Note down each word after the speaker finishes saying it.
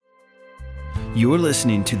You're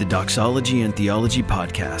listening to the Doxology and Theology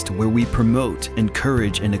podcast, where we promote,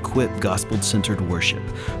 encourage, and equip gospel-centered worship.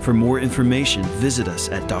 For more information, visit us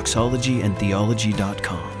at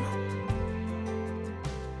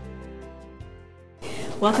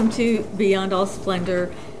doxologyandtheology.com. Welcome to Beyond All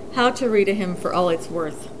Splendor, How to Read a Hymn for All It's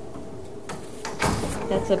Worth.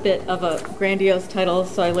 That's a bit of a grandiose title,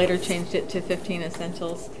 so I later changed it to 15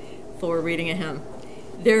 Essentials for Reading a Hymn.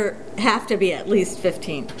 There have to be at least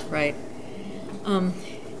 15, right?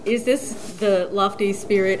 Is this the lofty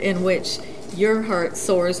spirit in which your heart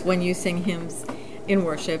soars when you sing hymns in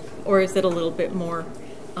worship, or is it a little bit more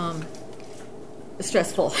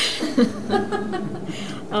stressful?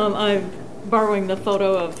 I'm borrowing the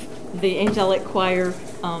photo of the angelic choir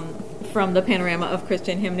from the Panorama of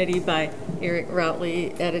Christian Hymnody by Eric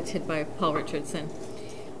Routley, edited by Paul Richardson.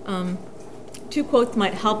 Two quotes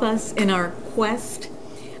might help us in our quest.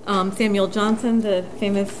 Samuel Johnson, the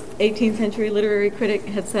famous 18th century literary critic,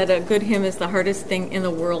 had said a good hymn is the hardest thing in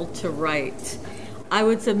the world to write. I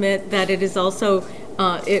would submit that it is also,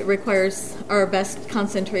 it requires our best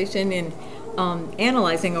concentration in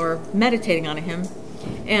analyzing or meditating on a hymn.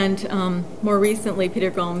 And more recently, Peter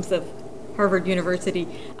Gomes of Harvard University,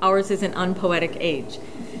 ours is an unpoetic age.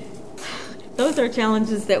 Those are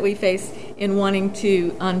challenges that we face in wanting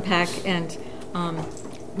to unpack and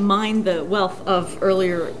mine the wealth of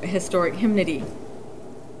earlier historic hymnody.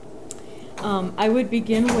 I would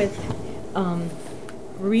begin with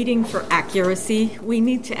reading for accuracy. We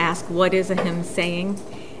need to ask, what is a hymn saying?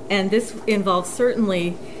 And this involves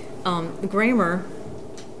certainly grammar,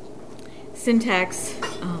 syntax.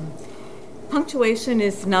 Punctuation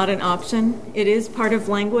is not an option. It is part of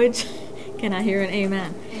language. Can I hear an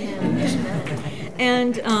amen? Amen.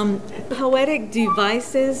 And poetic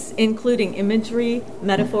devices, including imagery,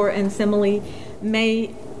 metaphor, and simile,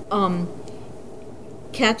 may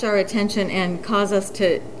catch our attention and cause us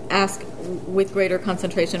to ask with greater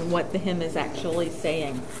concentration what the hymn is actually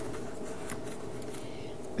saying.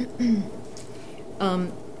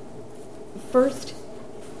 First,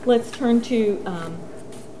 let's turn to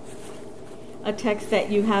a text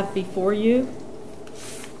that you have before you,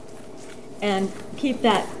 and keep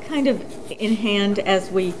that kind of in hand as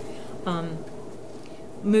we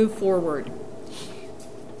move forward.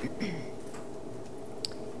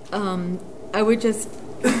 I would just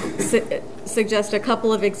suggest a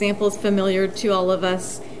couple of examples familiar to all of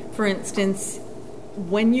us. For instance,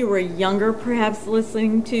 when you were younger, perhaps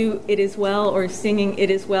listening to It Is Well or singing It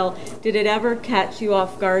Is Well, did it ever catch you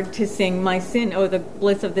off guard to sing My Sin, Oh, the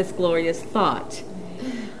Bliss of This Glorious Thought?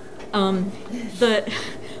 The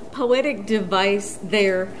poetic device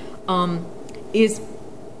there is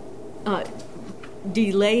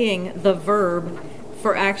delaying the verb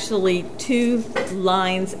for actually 2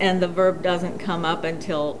 lines, and the verb doesn't come up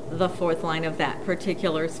until the 4th line of that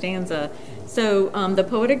particular stanza. So the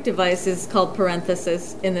poetic device is called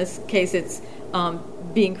parenthesis. In this case, it's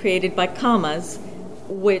being created by commas,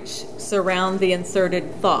 which surround the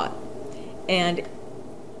inserted thought. And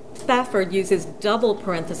Spafford uses double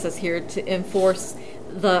parenthesis here to enforce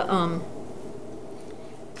the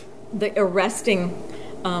arresting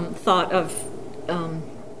thought of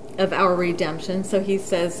our redemption. So he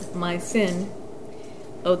says, my sin,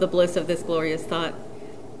 oh, the bliss of this glorious thought,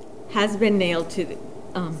 has been nailed to the,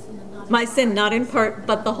 my sin, not in part,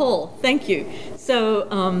 but the whole. Thank you.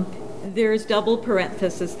 So there's double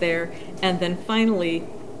parenthesis there. And then finally,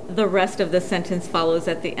 the rest of the sentence follows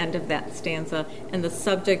at the end of that stanza. And the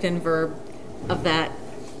subject and verb of that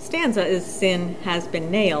stanza is sin has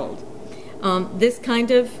been nailed. This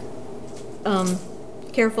kind of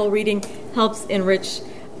careful reading helps enrich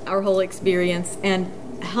our whole experience and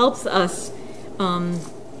helps us,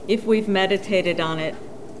 if we've meditated on it,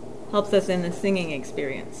 helps us in the singing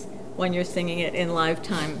experience when you're singing it in live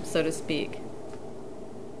time, so to speak.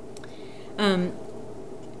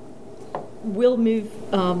 We'll move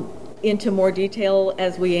into more detail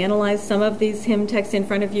as we analyze some of these hymn texts in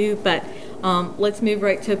front of you, but let's move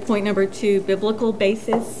right to point number 2, biblical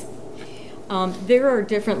basis. There are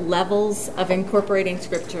different levels of incorporating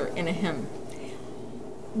scripture in a hymn.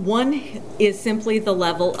 One is simply the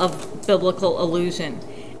level of biblical allusion,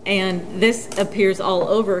 and this appears all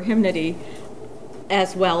over hymnody,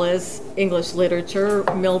 as well as English literature,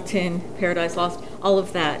 Milton, Paradise Lost, all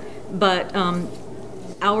of that. But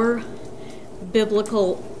our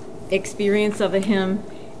biblical experience of a hymn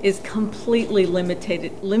is completely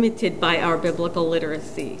limited by our biblical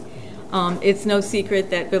literacy. It's no secret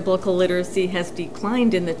that biblical literacy has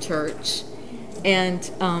declined in the church, and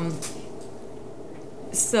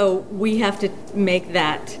so we have to make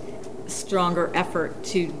that stronger effort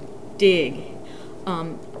to dig.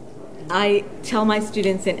 I tell my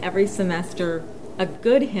students in every semester, a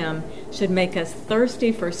good hymn should make us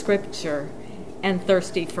thirsty for Scripture and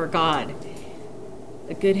thirsty for God.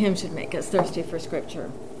 A good hymn should make us thirsty for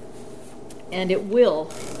Scripture. And it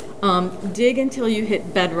will. Dig until you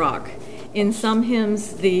hit bedrock. In some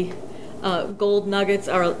hymns, the gold nuggets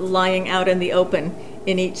are lying out in the open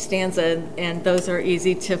in each stanza, and those are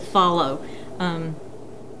easy to follow.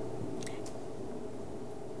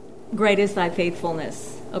 Great is thy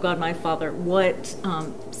faithfulness, O God my Father. What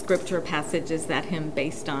scripture passage is that hymn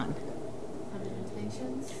based on?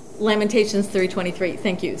 Lamentations 3:23.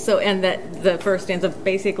 Thank you. So, and that the first stanza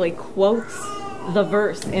basically quotes the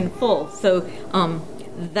verse in full. So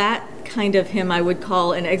that kind of hymn I would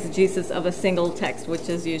call an exegesis of a single text, which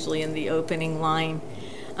is usually in the opening line.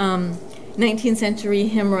 19th century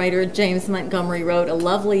hymn writer James Montgomery wrote a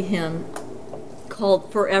lovely hymn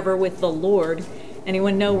called Forever with the Lord.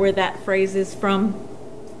 Anyone know where that phrase is from?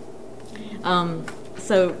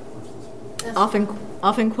 So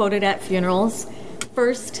often quoted at funerals.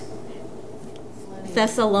 First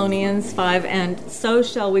Thessalonians 5, and so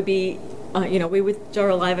shall we be, we which are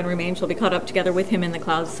alive and remain shall be caught up together with him in the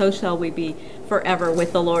clouds, so shall we be forever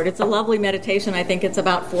with the Lord. It's a lovely meditation. I think it's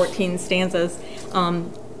about 14 stanzas,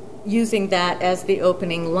 using that as the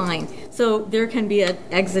opening line. So there can be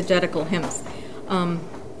exegetical hymns.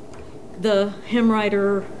 The hymn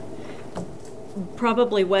writer,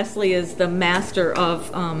 probably Wesley, is the master of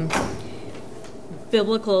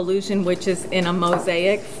biblical allusion, which is in a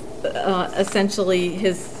mosaic. Essentially,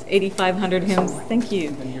 his 8,500 hymns. Thank you.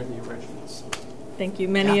 And you're the originals. Thank you.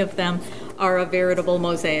 Many of them are a veritable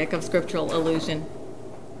mosaic of scriptural allusion.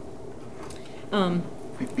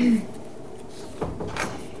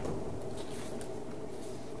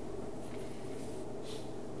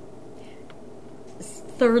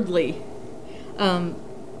 Thirdly,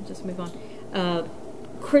 just move on.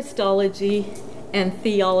 Christology and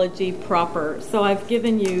theology proper. So I've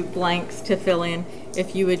given you blanks to fill in.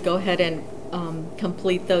 If you would go ahead and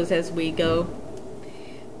complete those as we go.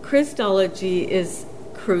 Christology is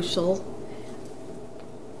crucial.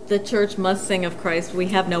 The church must sing of Christ. We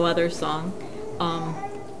have no other song.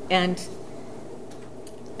 And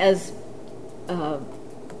as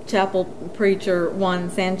chapel preacher Juan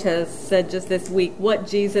Sanchez said just this week, what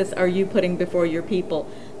Jesus are you putting before your people?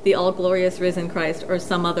 The all-glorious risen Christ or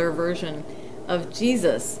some other version of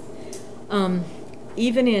Jesus?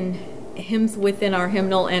 Even in hymns within our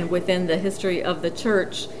hymnal and within the history of the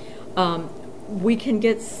church, we can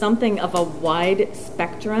get something of a wide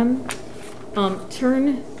spectrum.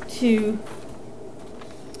 Turn to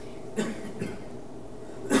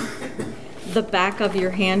the back of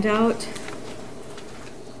your handout.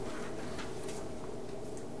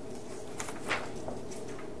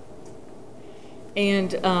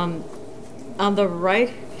 And on the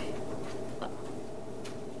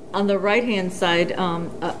right-hand side,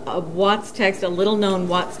 a Watts text, a little-known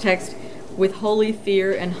Watts text, with holy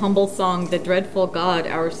fear and humble song, the dreadful God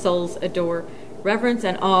our souls adore. Reverence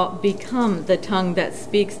and awe become the tongue that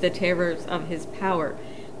speaks the terrors of his power.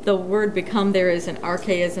 The word become there is an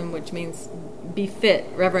archaism, which means befit.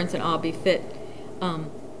 Reverence and awe befit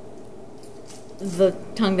the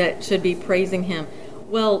tongue that should be praising him.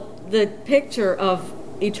 Well, the picture of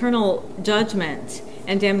eternal judgment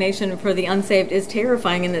and damnation for the unsaved is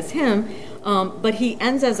terrifying in this hymn, but he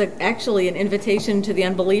ends as actually an invitation to the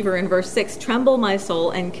unbeliever in verse 6, tremble my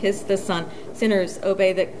soul and kiss the Son. Sinners,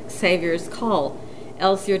 obey the Savior's call,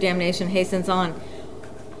 else your damnation hastens on.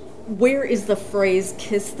 Where is the phrase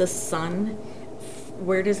kiss the Son?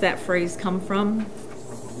 Where does that phrase come from?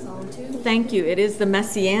 Psalm 2. Thank you. It is the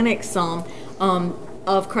messianic psalm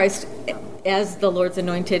of Christ as the Lord's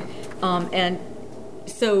anointed. And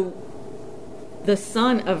so the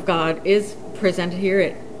Son of God is presented here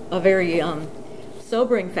in a very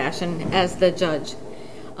sobering fashion as the judge.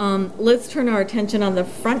 Let's turn our attention on the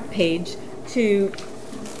front page to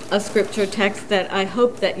a scripture text that I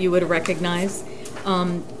hope that you would recognize,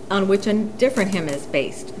 on which a different hymn is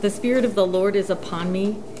based. The Spirit of the Lord is upon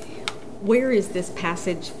me. Where is this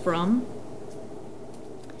passage from?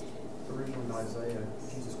 Originally in Isaiah,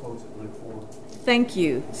 Jesus quotes it in Luke 4. Thank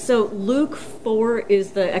you. So Luke 4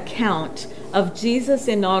 is the account of Jesus'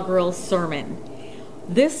 inaugural sermon.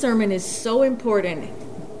 This sermon is so important.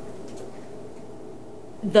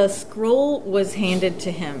 The scroll was handed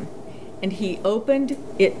to him, and he opened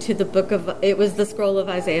it to it was the scroll of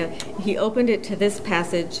Isaiah. He opened it to this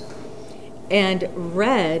passage and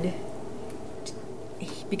read,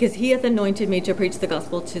 because he hath anointed me to preach the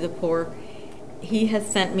gospel to the poor. He hath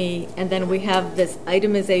sent me, and then we have this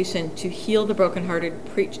itemization to heal the brokenhearted,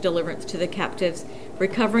 preach deliverance to the captives,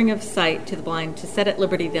 recovering of sight to the blind, to set at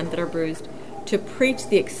liberty them that are bruised, to preach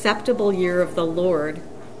the acceptable year of the Lord.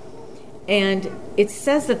 And it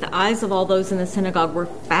says that the eyes of all those in the synagogue were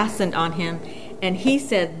fastened on him. And he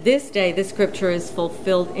said, this day the scripture is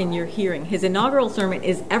fulfilled in your hearing. His inaugural sermon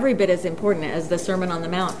is every bit as important as the Sermon on the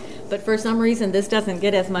Mount. But for some reason, this doesn't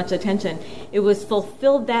get as much attention. It was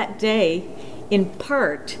fulfilled that day in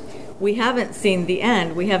part. We haven't seen the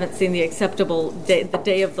end. We haven't seen the acceptable day, the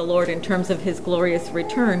day of the Lord in terms of his glorious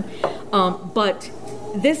return. But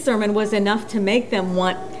this sermon was enough to make them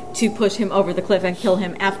want to push him over the cliff and kill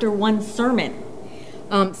him after one sermon.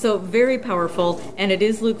 So very powerful, and it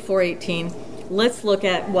is Luke 4:18. Let's look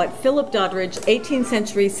at what Philip Doddridge, 18th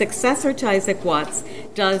century successor to Isaac Watts,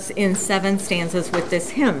 does in 7 stanzas with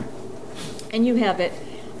this hymn. And you have it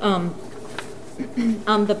on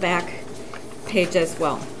the back page as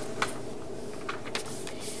well.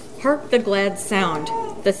 Hark the glad sound,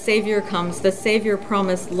 the Savior comes, the Savior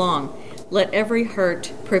promised long. Let every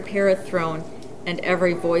heart prepare a throne, and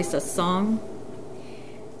every voice a song.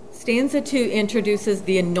 Stanza 2 introduces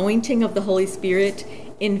the anointing of the Holy Spirit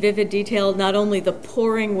in vivid detail, not only the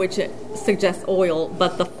pouring, which suggests oil,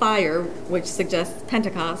 but the fire, which suggests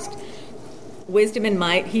Pentecost. Wisdom and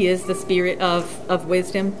might, he is the spirit of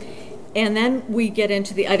wisdom. And then we get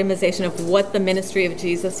into the itemization of what the ministry of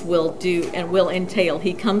Jesus will do and will entail.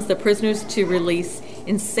 He comes the prisoners to release,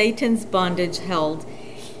 in Satan's bondage held.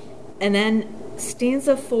 And then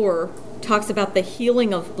stanza 4 talks about the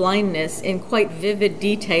healing of blindness in quite vivid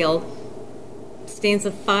detail.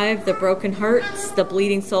 Stanza 5, the broken hearts, the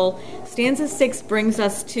bleeding soul. Stanza 6 brings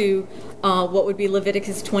us to what would be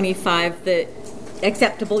Leviticus 25. The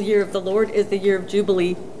acceptable year of the Lord is the year of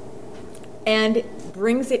Jubilee, and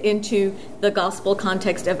brings it into the gospel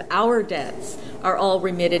context of our debts are all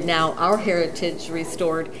remitted now, our heritage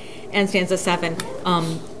restored. And stanza 7,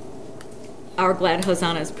 our glad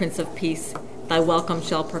hosannas, Prince of Peace, thy welcome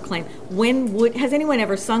shall proclaim. Has anyone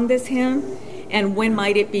ever sung this hymn? And when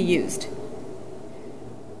might it be used?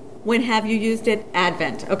 When have you used it?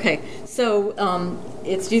 Advent. Okay, so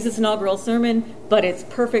it's Jesus' inaugural sermon, but it's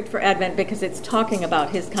perfect for Advent because it's talking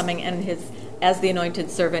about his coming and his as the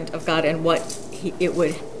anointed servant of God and what he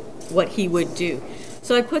would do.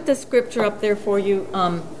 So I put the scripture up there for you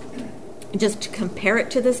just to compare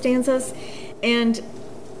it to the stanzas, and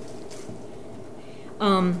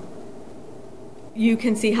you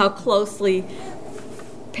can see how closely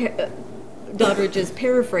Doddridge is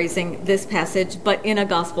paraphrasing this passage, but in a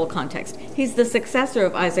gospel context. He's the successor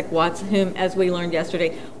of Isaac Watts, whom, as we learned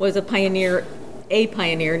yesterday, was a pioneer,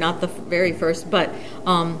 not the very first, but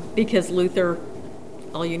because Luther,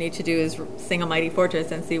 all you need to do is sing A Mighty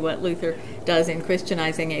Fortress and see what Luther does in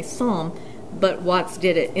Christianizing a psalm, but Watts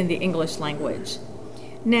did it in the English language.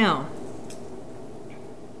 Now,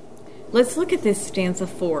 let's look at this stanza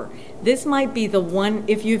 4. This might be the one,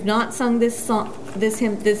 if you've not sung this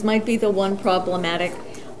hymn, this might be the one problematic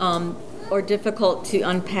or difficult to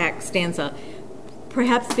unpack stanza,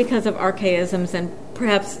 perhaps because of archaisms and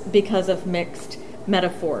perhaps because of mixed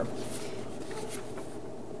metaphor.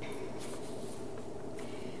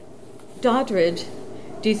 Doddridge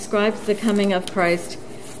describes the coming of Christ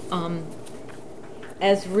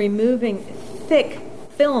as removing thick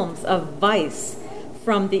films of vice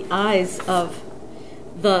from the eyes of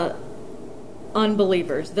the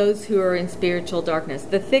unbelievers, those who are in spiritual darkness.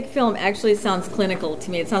 The thick film actually sounds clinical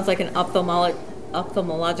to me. It sounds like an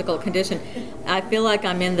ophthalmological condition. I feel like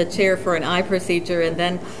I'm in the chair for an eye procedure, and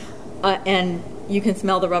then and you can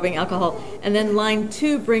smell the rubbing alcohol. And then line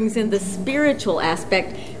 2 brings in the spiritual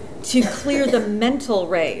aspect to clear the mental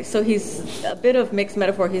ray. So he's a bit of mixed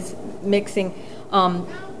metaphor. He's mixing.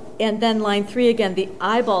 And then line 3 again, the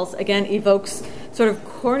eyeballs again evokes sort of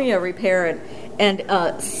cornea repair and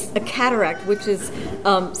a cataract, which is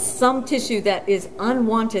some tissue that is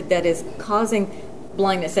unwanted, that is causing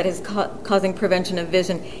blindness, that is causing prevention of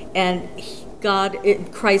vision. And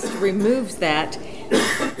Christ removes that,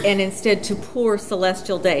 and instead to pour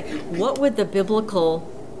celestial day. What would the biblical...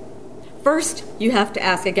 First, you have to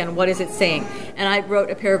ask again, what is it saying? And I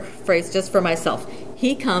wrote a paraphrase just for myself.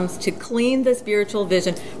 He comes to clean the spiritual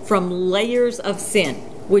vision from layers of sin,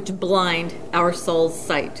 which blind our soul's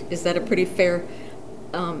sight. Is that a pretty fair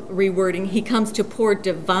rewording? He comes to pour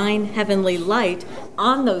divine heavenly light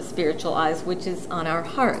on those spiritual eyes, which is on our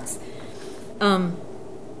hearts.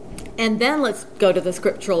 And then let's go to the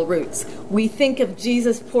scriptural roots. We think of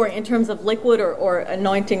Jesus pouring, in terms of liquid or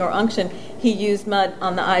anointing or unction, he used mud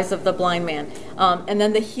on the eyes of the blind man. And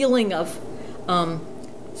then the healing of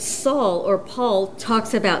Saul or Paul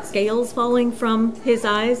talks about scales falling from his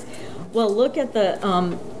eyes. Well, look at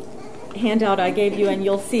the handout I gave you, and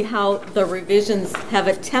you'll see how the revisions have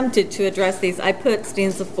attempted to address these. I put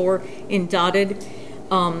stanza 4 in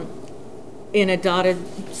a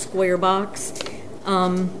dotted square box.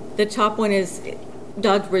 The top one is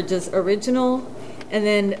Doddridge's original, and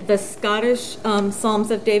then the Scottish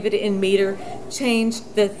Psalms of David in meter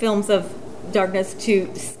changed the films of darkness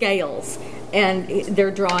to scales, and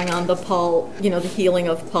they're drawing on the healing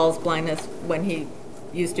of Paul's blindness when he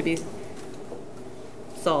used to be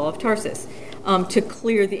Saul of Tarsus, to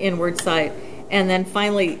clear the inward sight. And then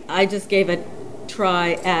finally, I just gave a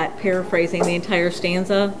try at paraphrasing the entire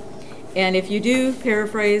stanza. And if you do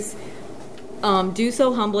paraphrase, do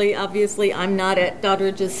so humbly. Obviously, I'm not at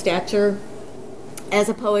Doddridge's stature as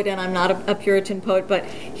a poet, and I'm not a Puritan poet, but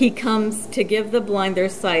he comes to give the blind their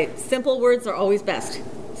sight. Simple words are always best.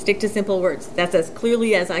 Stick to simple words. That's as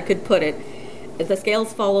clearly as I could put it. As the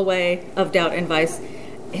scales fall away of doubt and vice,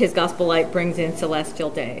 his gospel light brings in celestial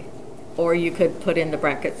day. Or you could put in the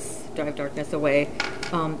brackets, drive darkness away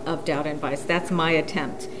of doubt and vice. That's my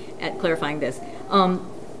attempt at clarifying this.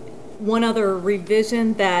 One other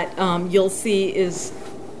revision that you'll see is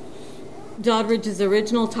Doddridge's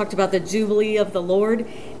original talked about the Jubilee of the Lord,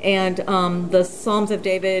 and the Psalms of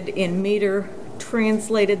David in meter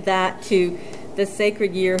translated that to the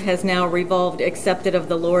sacred year has now revolved, accepted of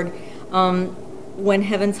the Lord, when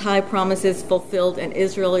heaven's high promise is fulfilled and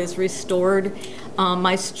Israel is restored.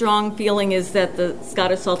 My strong feeling is that the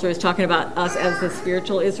Scottish Psalter is talking about us as the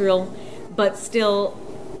spiritual Israel, but still,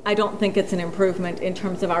 I don't think it's an improvement in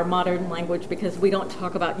terms of our modern language, because we don't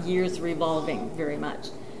talk about years revolving very much.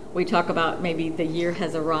 We talk about maybe the year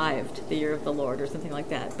has arrived, the year of the Lord, or something like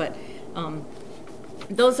that. But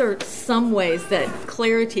those are some ways that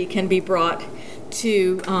clarity can be brought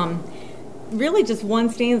to really just one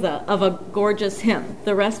stanza of a gorgeous hymn.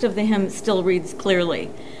 The rest of the hymn still reads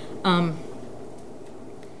clearly. Any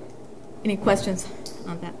questions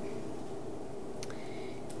on that?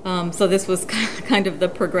 So this was kind of the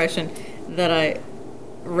progression that I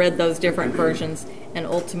read those different versions and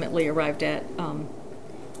ultimately arrived at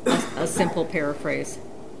a simple paraphrase.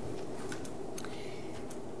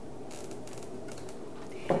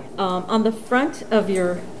 On the front of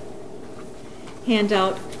your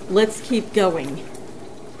handout, let's keep going.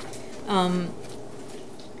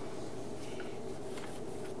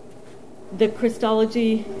 The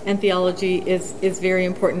Christology and theology is very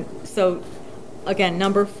important. So again,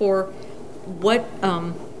 number 4, what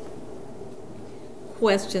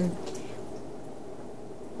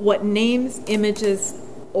names, images,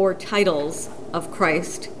 or titles of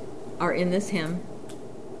Christ are in this hymn,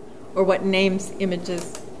 or what names,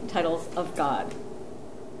 images, titles of God?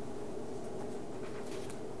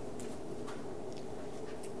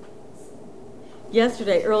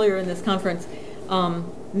 Yesterday, earlier in this conference,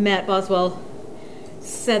 Matt Boswell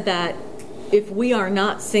said that if we are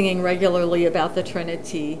not singing regularly about the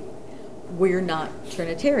Trinity, we're not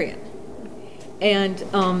Trinitarian. And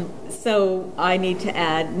so I need to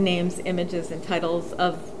add names, images, and titles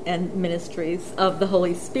and ministries of the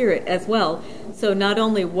Holy Spirit as well. So not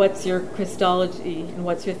only what's your Christology and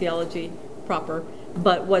what's your theology proper,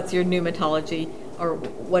 but what's your pneumatology, or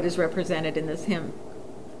what is represented in this hymn.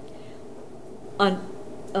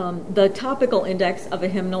 The topical index of a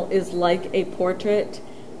hymnal is like a portrait,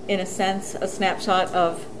 in a sense, a snapshot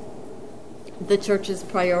of the church's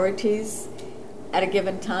priorities at a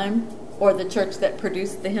given time, or the church that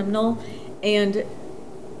produced the hymnal. And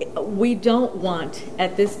we don't want,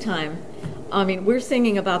 at this time, we're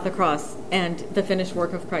singing about the cross and the finished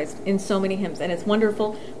work of Christ in so many hymns, and it's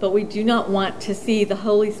wonderful, but we do not want to see the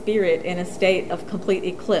Holy Spirit in a state of complete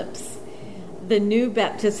eclipse. The New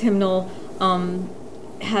Baptist hymnal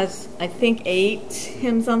has, I think, 8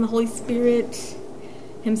 hymns on the Holy Spirit,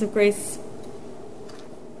 hymns of grace,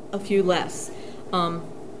 a few less.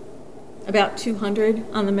 About 200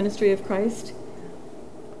 on the ministry of Christ.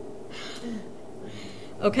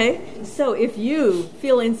 Okay, so if you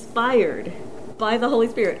feel inspired by the Holy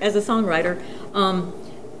Spirit as a songwriter,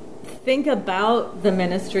 think about the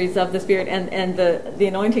ministries of the Spirit and the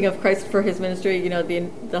anointing of Christ for his ministry.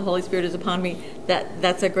 The Holy Spirit is upon me.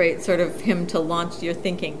 That's a great sort of hymn to launch your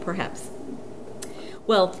thinking, perhaps.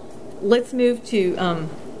 Well, let's move to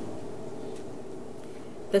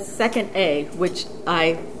the second A, which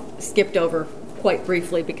I skipped over quite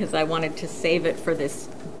briefly because I wanted to save it for this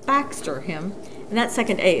Baxter hymn. And that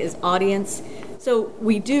second A is audience. So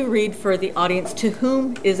we do read for the audience, to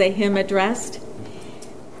whom is a hymn addressed?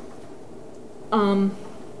 Do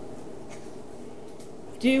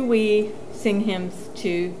we sing hymns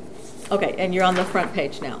to... Okay, and you're on the front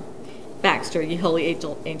page now. Baxter, ye holy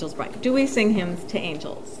angels bright. Do we sing hymns to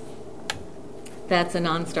angels? That's a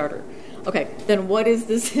non-starter. Okay, then what is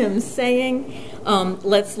this hymn saying?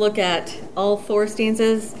 Let's look at all 4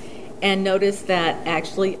 stanzas and notice that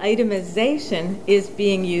actually itemization is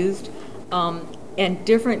being used, and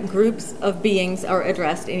different groups of beings are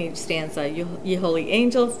addressed in each stanza. Ye holy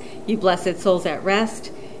angels, ye blessed souls at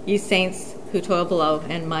rest, ye saints who toil below,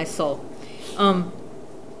 and my soul.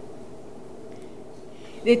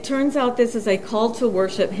 It turns out this is a call to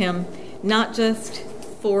worship hymn, not just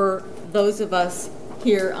for those of us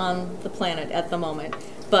here on the planet at the moment,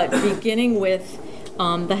 but beginning with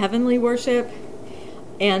the heavenly worship,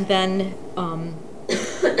 and then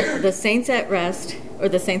the saints at rest, or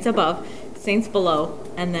the saints above, saints below,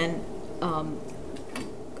 and then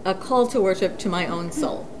a call to worship to my own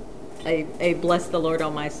soul, a bless the Lord,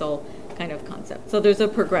 O my soul kind of concept. So there's a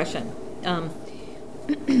progression.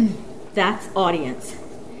 That's audience.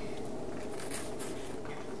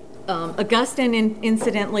 Augustine,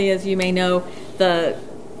 incidentally, as you may know, the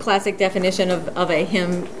classic definition of a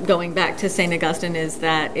hymn going back to St. Augustine is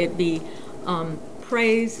that it be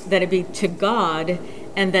praise, that it be to God,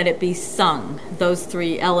 and that it be sung. Those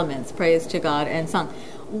 3 elements, praise to God and sung.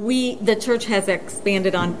 The church has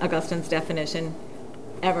expanded on Augustine's definition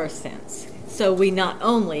ever since. So we not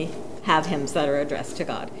only have hymns that are addressed to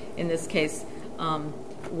God. In this case,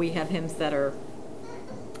 we have hymns that are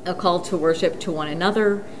a call to worship to one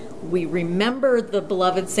another. We remember the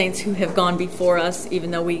beloved saints who have gone before us,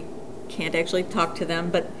 even though we can't actually talk to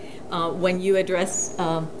them. But when you address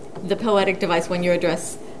the poetic device, when you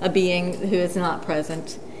address a being who is not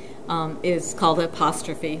present, is called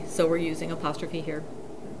apostrophe. So we're using apostrophe here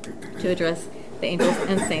to address the angels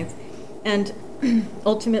and saints. And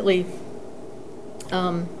ultimately,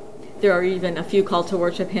 there are even a few call to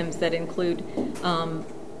worship hymns that include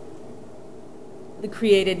the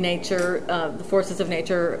created nature, the forces of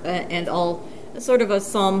nature, and all sort of a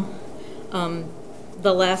psalm,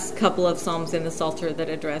 the last couple of psalms in the Psalter that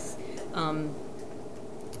address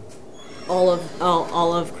all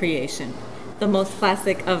of creation. The most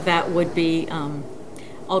classic of that would be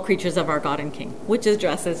all creatures of our God and King, which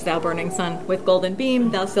addresses thou burning sun with golden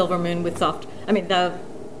beam, thou silver moon with the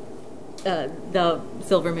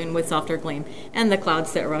silver moon with softer gleam, and the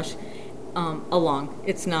clouds that rush along.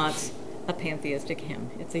 It's not a pantheistic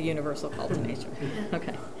hymn. It's a universal call to nature.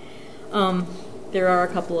 Okay. There are a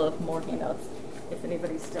couple of more handouts if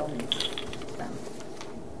anybody still needs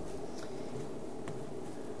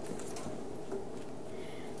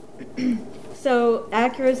them. So,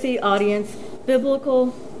 accuracy, audience,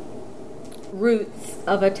 biblical roots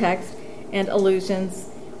of a text and allusions,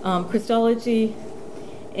 Christology,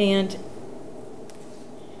 and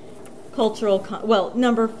cultural.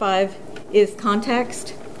 Number 5 is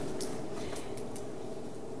context.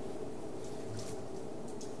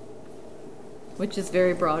 Which is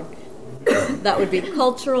very broad. That would be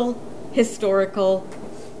cultural, historical,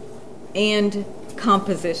 and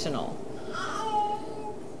compositional,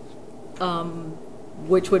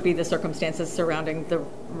 which would be the circumstances surrounding the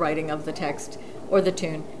writing of the text or the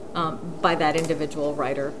tune by that individual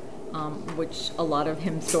writer, which a lot of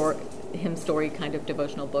hymn story kind of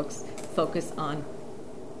devotional books focus on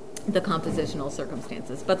the compositional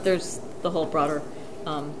circumstances. But there's the whole broader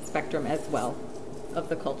spectrum as well of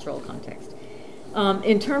the cultural context.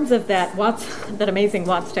 In terms of that amazing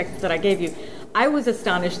Watts text that I gave you, I was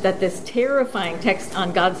astonished that this terrifying text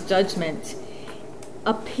on God's judgment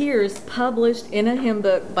appears published in a hymn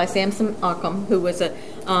book by Samson Occom, who was an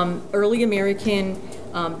early American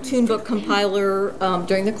tune book compiler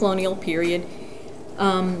during the colonial period,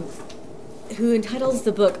 who entitles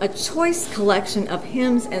the book A Choice Collection of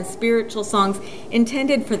Hymns and Spiritual Songs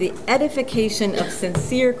Intended for the Edification of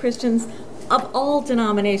Sincere Christians of All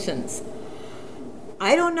Denominations.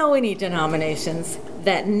 I don't know any denominations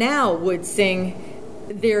that now would sing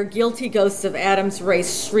their guilty ghosts of Adam's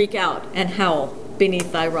race shriek out and howl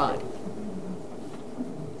beneath thy rod.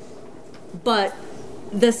 But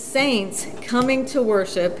the saints coming to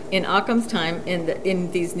worship in Occam's time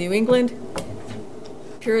in these New England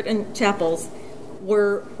Puritan chapels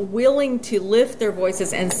were willing to lift their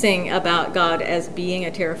voices and sing about God as being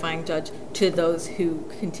a terrifying judge to those who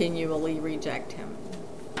continually reject him.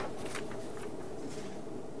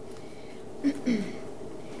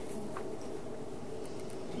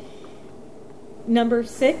 Number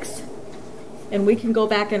 6, and we can go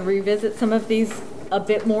back and revisit some of these a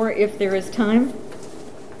bit more if there is time,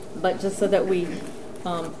 but just so that we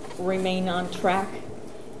remain on track.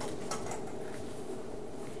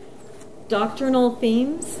 Doctrinal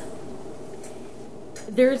themes.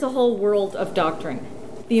 There's a whole world of doctrine.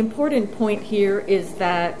 The important point here is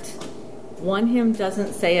that one hymn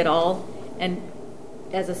doesn't say it all, and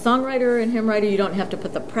as a songwriter and hymn writer, you don't have to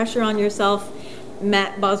put the pressure on yourself.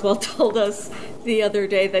 Matt Boswell told us the other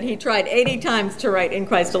day that he tried 80 times to write In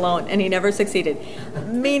Christ Alone, and he never succeeded,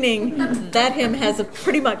 meaning that hymn has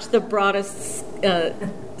pretty much the broadest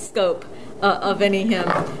scope of any hymn,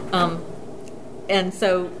 and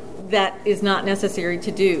so that is not necessary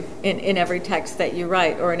to do in every text that you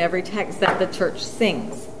write or in every text that the church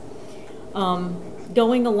sings.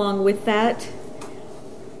 Going along with that,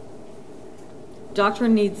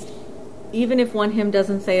 doctrine needs, even if one hymn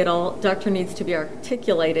doesn't say it all, doctrine needs to be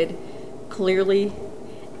articulated clearly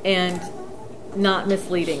and not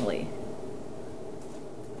misleadingly.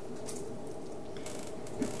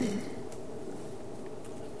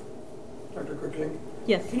 Dr. Crookling?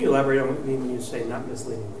 Yes. Can you elaborate on what you mean when you say not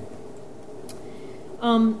misleadingly?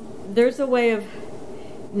 There's a way of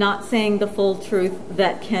not saying the full truth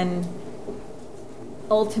that can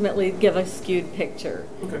ultimately give a skewed picture.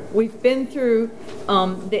 Okay. We've been through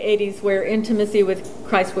the 80s where intimacy with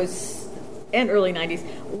Christ was, and early 90s,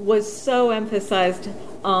 was so emphasized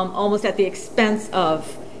almost at the expense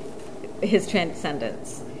of his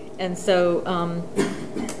transcendence. And so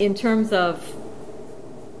in terms of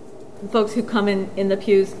folks who come in the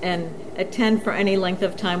pews and attend for any length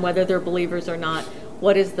of time, whether they're believers or not,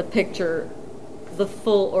 what is the picture, the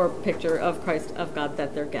full or picture of Christ, of God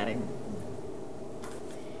that they're getting?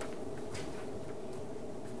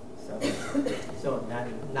 So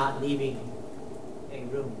not leaving a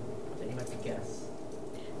room that you might be guess.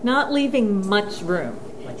 Not leaving much room.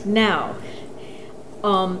 Now,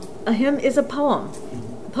 a hymn is a poem.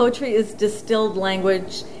 Poetry is distilled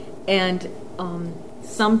language, and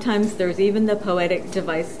sometimes there's even the poetic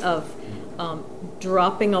device of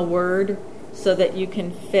dropping a word so that you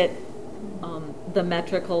can fit the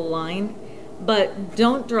metrical line. But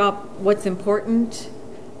don't drop what's important,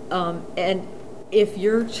 and if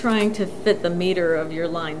you're trying to fit the meter of your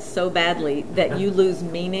line so badly that you lose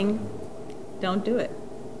meaning, don't do it.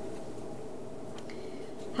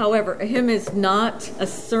 However, a hymn is not a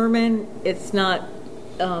sermon. It's not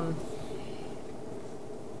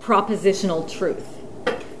propositional truth.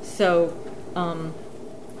 So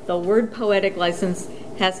the word poetic license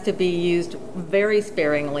has to be used very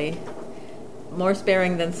sparingly, more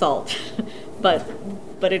sparing than salt, but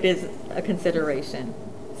it is a consideration.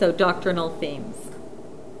 So doctrinal themes.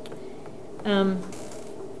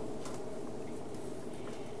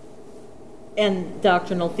 And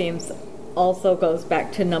doctrinal themes also goes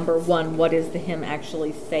back to number one, what is the hymn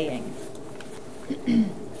actually saying?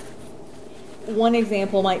 One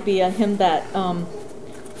example might be a hymn that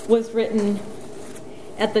was written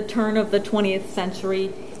at the turn of the 20th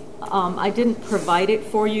century. I didn't provide it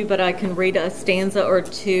for you, but I can read a stanza or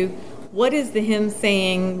two. What is the hymn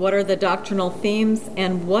saying? What are the doctrinal themes?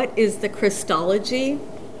 And what is the Christology?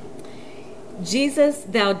 Jesus,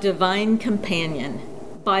 thou divine companion,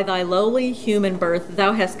 by thy lowly human birth,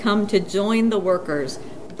 thou hast come to join the workers,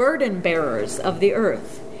 burden bearers of the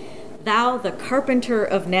earth. Thou, the carpenter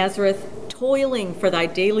of Nazareth, toiling for thy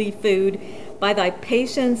daily food, by thy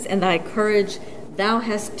patience and thy courage, thou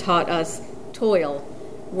hast taught us toil,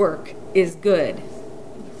 work is good.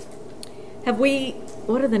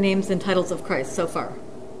 What are the names and titles of Christ so far?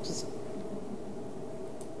 Just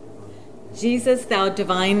Jesus, thou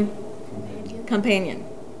divine companion.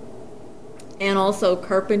 And also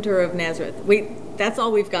carpenter of Nazareth. That's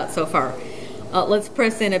all we've got so far. Let's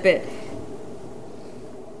press in a bit.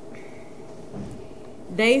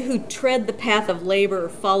 They who tread the path of labor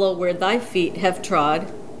follow where thy feet have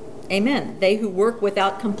trod. Amen. They who work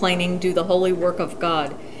without complaining do the holy work of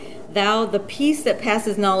God. Thou, the peace that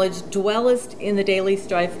passes knowledge, dwellest in the daily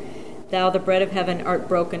strife. Thou, the bread of heaven, art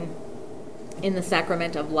broken in the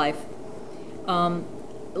sacrament of life.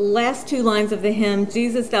 Last two lines of the hymn,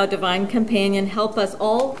 Jesus, thou divine companion, help us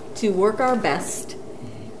all to work our best.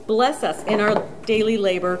 Bless us in our daily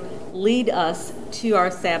labor. Lead us to our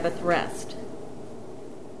Sabbath rest.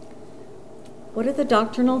 What are the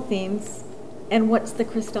doctrinal themes, and what's the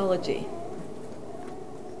Christology?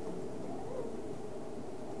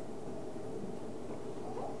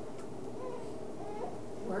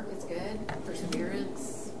 Work is good.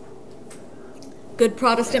 Perseverance. Good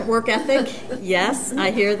Protestant work ethic. Yes,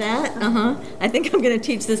 I hear that. I think I'm going to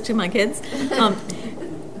teach this to my kids.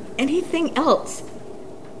 Anything else?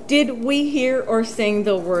 Did we hear or sing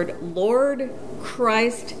the word Lord,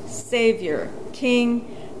 Christ, Savior,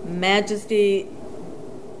 King, Majesty,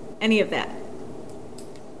 any of that?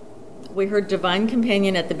 We heard divine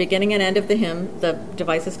companion at the beginning and end of the hymn. The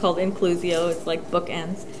device is called inclusio. It's like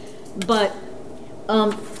bookends. But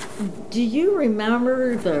do you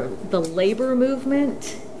remember the labor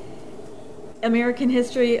movement? American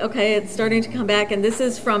history, okay, it's starting to come back, and this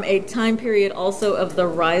is from a time period also of the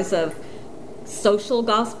rise of social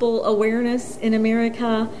gospel awareness in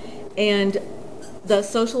America, and the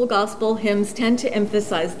social gospel hymns tend to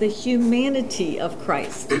emphasize the humanity of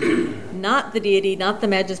Christ, not the deity, not the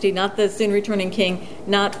majesty, not the soon returning king,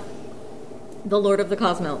 not the Lord of the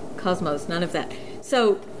cosmos, none of that.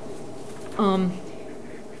 So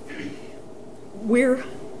we're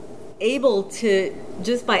able to,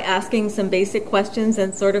 just by asking some basic questions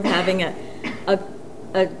and sort of having a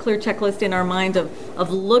clear checklist in our mind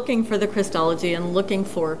of looking for the Christology and looking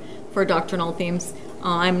for doctrinal themes.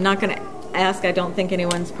 I'm not going to ask, I don't think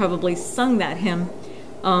anyone's probably sung that hymn.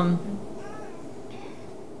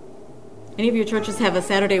 Any of your churches have a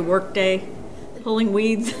Saturday work day pulling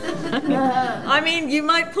weeds? I mean, you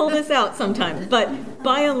might pull this out sometime, but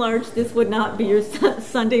by and large, this would not be your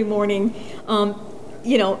Sunday morning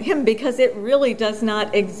hymn, because it really does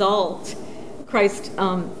not exalt Christ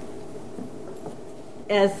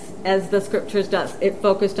as the scriptures does. It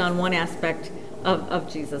focused on one aspect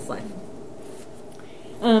of Jesus' life.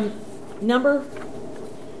 Number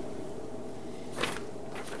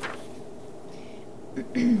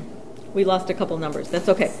we lost a couple numbers. That's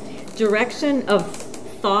okay. Direction of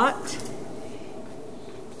thought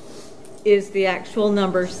is the actual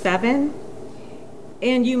number 7.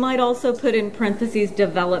 And you might also put in parentheses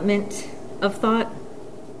development of thought.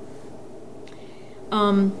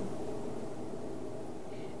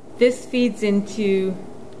 This feeds into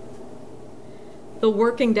the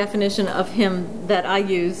working definition of hymn that I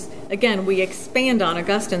use. Again, we expand on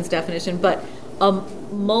Augustine's definition, but a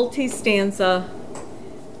multi-stanza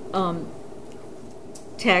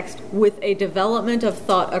text with a development of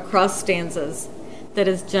thought across stanzas that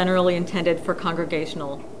is generally intended for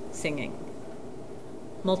congregational singing.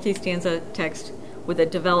 Multi-stanza text with a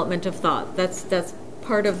development of thought. That's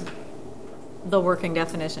part of the working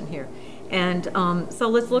definition here. And so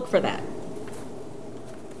let's look for that.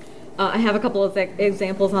 I have a couple of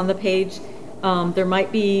examples on the page. There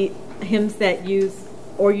might be hymns that use,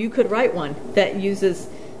 or you could write one, that uses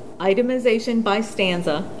itemization by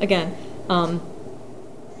stanza, again,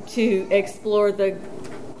 to explore the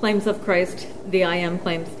claims of Christ, the I am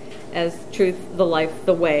claims, as truth, the life,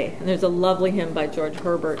 the way. And there's a lovely hymn by George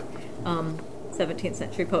Herbert, 17th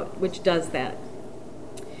century poet, which does that.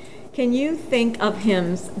 Can you think of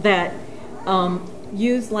hymns that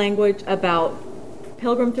use language about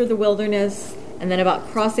pilgrim through the wilderness, and then about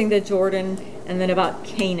crossing the Jordan, and then about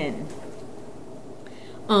Canaan?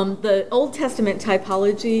 The Old Testament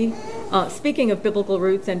typology, speaking of biblical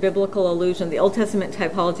roots and biblical allusion, the Old Testament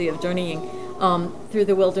typology of journeying through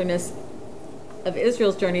the wilderness of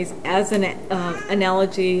Israel's journeys as an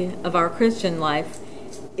analogy of our Christian life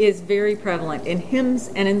is very prevalent in hymns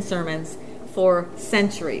and in sermons for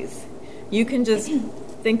centuries. You can just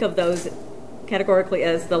think of those categorically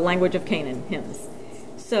as the language of Canaan hymns.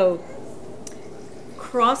 So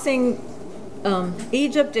crossing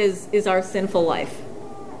Egypt is our sinful life,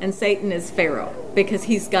 and Satan is Pharaoh because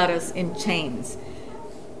he's got us in chains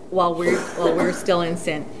while we're still in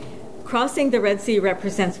sin. Crossing the Red Sea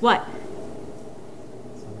represents what?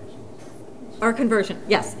 Our conversion,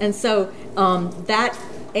 yes. And so that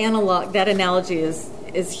analogy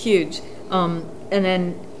is huge. And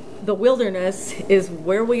then the wilderness is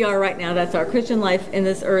where we are right now. That's our Christian life in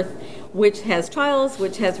this earth, which has trials,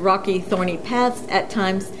 which has rocky, thorny paths at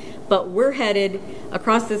times. But we're headed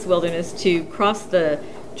across this wilderness to cross the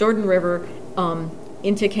Jordan River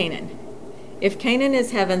into Canaan. If Canaan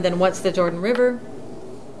is heaven, then what's the Jordan River?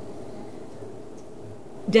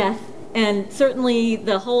 Death. And certainly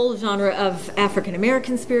the whole genre of African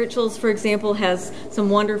American spirituals, for example, has some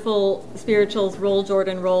wonderful spirituals. Roll,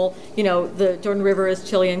 Jordan, roll. You know, the Jordan River is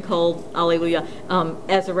chilly and cold, alleluia,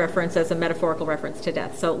 as a reference, as a metaphorical reference to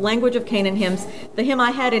death. So language of Canaan hymns. The hymn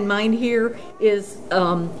I had in mind here is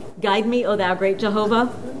Guide Me, O Thou Great Jehovah,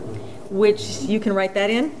 which you can write that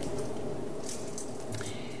in.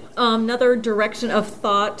 Another direction of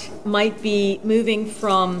thought might be moving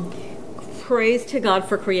from praise to God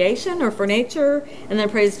for creation or for nature, and then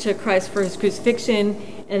praise to Christ for his crucifixion,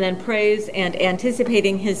 and then praise and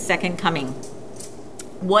anticipating his second coming.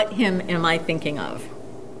 What hymn am I thinking of?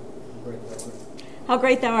 How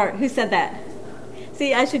Great Thou Art. Who said that?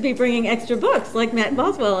 See, I should be bringing extra books like Matt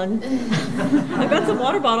Boswell, and I've got some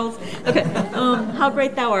water bottles. Okay. How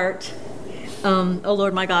Great Thou Art. O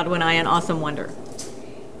Lord my God, when I an awesome wonder.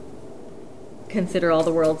 Consider all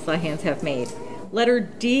the worlds thy hands have made. Letter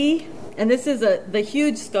D. And this is the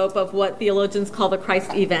huge scope of what theologians call the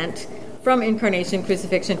Christ event, from incarnation,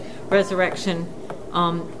 crucifixion, resurrection,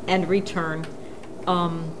 and return.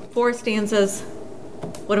 4 stanzas.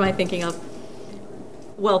 What am I thinking of?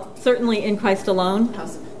 well, certainly in Christ alone,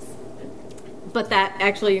 House of but that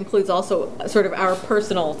actually includes also sort of our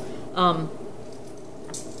personal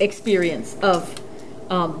experience of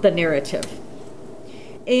the narrative.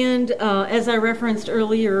 And as I referenced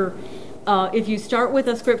earlier, if you start with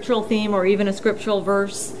a scriptural theme or even a scriptural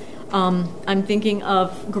verse, I'm thinking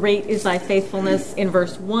of great is thy faithfulness in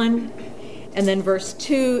verse 1, and then verse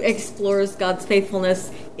 2 explores God's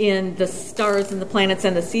faithfulness in the stars and the planets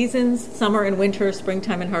and the seasons, summer and winter,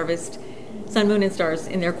 springtime and harvest, sun, moon, and stars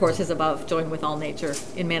in their courses above, join with all nature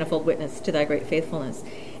in manifold witness to thy great faithfulness.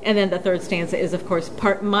 And then the third stanza is, of course,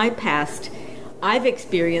 my past. I've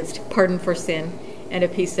experienced pardon for sin and a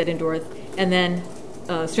peace that endureth, and then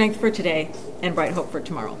strength for today and bright hope for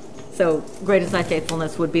tomorrow. So great is thy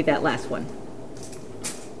faithfulness would be that last one.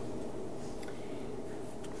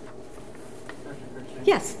 Dr. Cruikshank?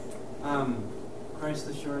 Yes. Christ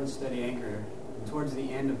the sure and steady anchor. Towards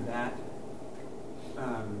the end of that,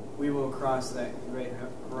 we will cross that great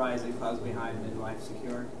horizon, clouds behind, and life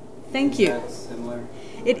secure. Thank you. That's similar.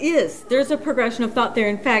 It is. There's a progression of thought there.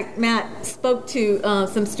 In fact, Matt spoke to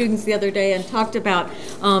some students the other day and talked about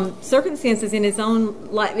circumstances in his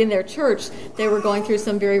own life, in their church. They were going through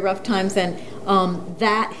some very rough times, and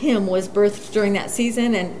that hymn was birthed during that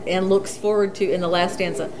season and looks forward to, in the last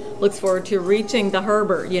stanza, looks forward to reaching the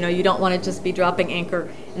harbor. You know, you don't want to just be dropping anchor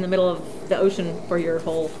in the middle of the ocean for your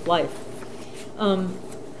whole life.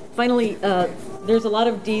 Finally, there's a lot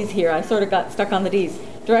of D's here. I sort of got stuck on the D's.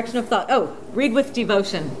 Direction of thought. Oh, read with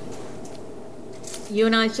devotion. You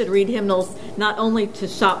and I should read hymnals not only to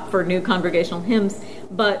shop for new congregational hymns,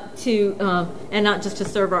 but to, and not just to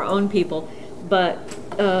serve our own people, but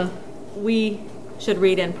we should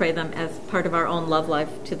read and pray them as part of our own love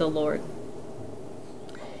life to the Lord.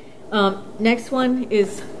 Next one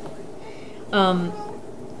is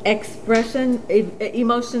expression,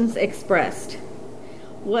 emotions expressed.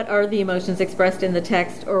 What are the emotions expressed in the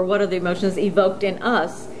text, or what are the emotions evoked in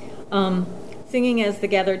us? Singing as the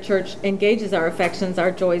gathered church engages our affections,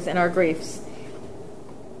 our joys, and our griefs.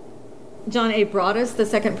 John A. Broadus, the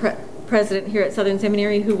second president here at Southern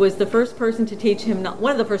Seminary, who was the first person to teach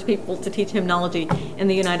one of the first people to teach hymnology in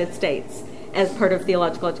the United States as part of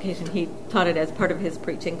theological education. He taught it as part of his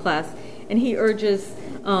preaching class, and he urges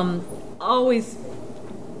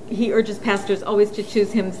pastors always to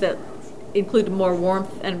choose hymns that include more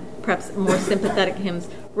warmth and perhaps more sympathetic hymns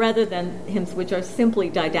rather than hymns which are simply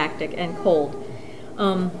didactic and cold.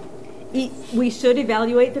 We should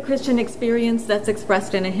evaluate the Christian experience that's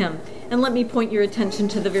expressed in a hymn. And let me point your attention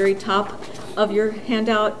to the very top of your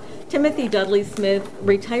handout. Timothy Dudley Smith,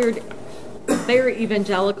 retired very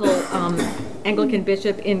evangelical Anglican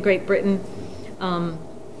bishop in Great Britain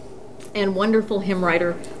and wonderful hymn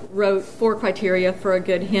writer, wrote 4 criteria for a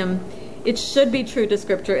good hymn. It should be true to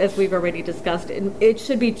Scripture, as we've already discussed. It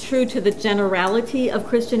should be true to the generality of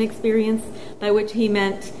Christian experience, by which he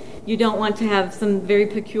meant you don't want to have some very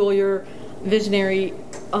peculiar visionary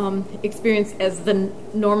experience as the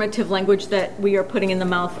normative language that we are putting in the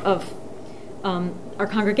mouth of our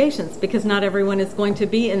congregations, because not everyone is going to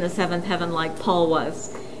be in the seventh heaven like Paul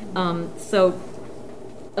was. So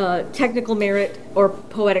technical merit or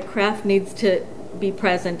poetic craft needs to be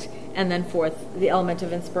present. And then fourth, the element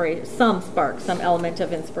of inspiration, some element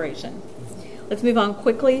of inspiration. Let's move on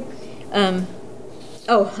quickly. I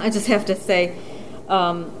just have to say,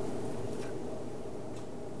 the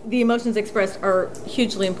emotions expressed are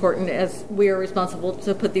hugely important, as we are responsible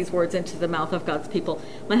to put these words into the mouth of God's people.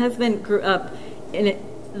 My husband grew up in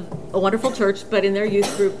a wonderful church, but in their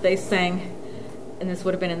youth group they sang, and this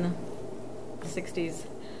would have been in the 60s,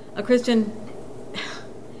 a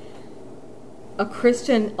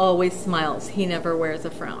Christian always smiles. He never wears a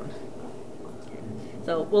frown.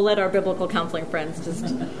 So we'll let our biblical counseling friends just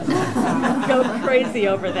go crazy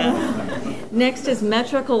over that. Next is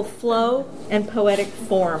metrical flow and poetic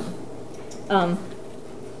form. And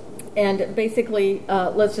basically,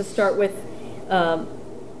 let's just start with, 9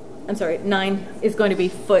 is going to be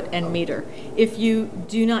foot and meter. If you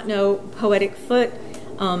do not know poetic foot,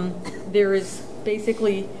 there is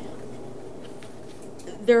basically...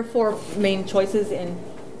 There are 4 main choices in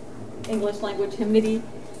English language hymnody.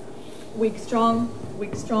 Weak strong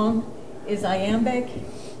is iambic.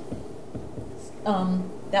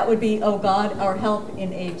 That would be, O God, our help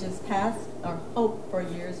in ages past, our hope for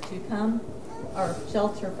years to come, our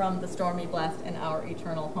shelter from the stormy blast, and our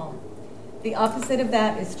eternal home. The opposite of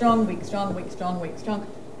that is strong, weak, strong, weak, strong, weak, strong.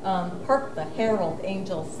 Hark the herald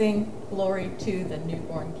angels sing, glory to the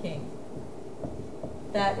newborn King.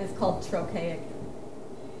 That is called trochaic.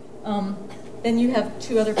 Then you have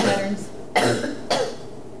 2 other patterns.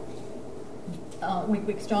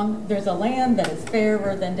 weak strong. There's a land that is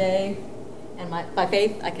fairer than day, and by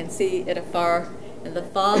faith I can see it afar, and the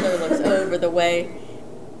Father looks over the way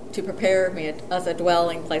to prepare me us a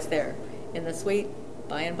dwelling place there. In the sweet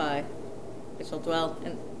by and by it shall dwell,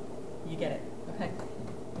 and you get it, okay?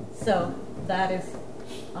 So that is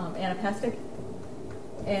anapestic,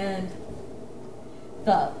 and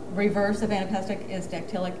the reverse of anapestic is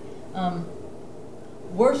dactylic.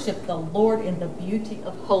 Worship the Lord in the beauty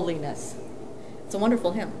of holiness. It's a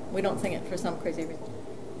wonderful hymn. We don't sing it for some crazy reason.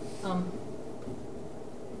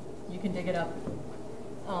 You can dig it up.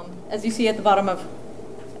 As you see at the bottom of,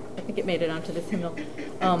 I think it made it onto this hymnal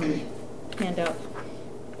handout.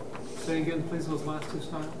 Say again, please, those last two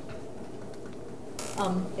styles.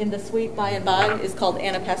 In the sweet by and by is called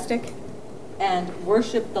anapestic, and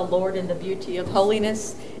worship the Lord in the beauty of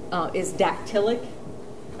holiness is dactylic.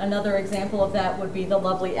 Another example of that would be the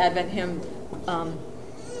lovely Advent hymn,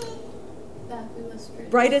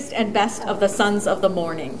 Brightest and Best of the Sons of the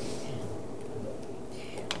Morning.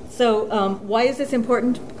 So why is this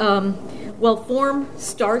important? Well, form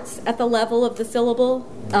starts at the level of the syllable,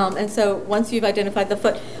 and so once you've identified the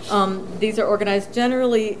foot, these are organized.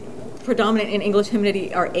 Generally, predominant in English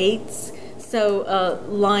hymnody are eights. So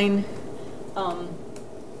line,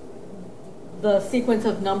 the sequence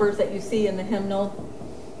of numbers that you see in the hymnal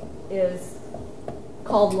is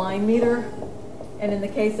called line meter, and in the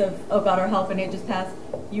case of "O God, our help in ages past,"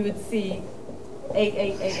 you would see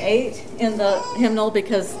 8888 in the hymnal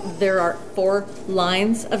because there are 4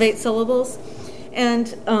 lines of 8 syllables.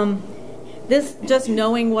 And this, just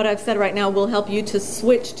knowing what I've said right now, will help you to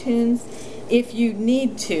switch tunes if you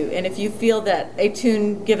need to, and if you feel that a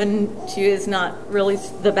tune given to you is not really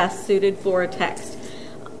the best suited for a text.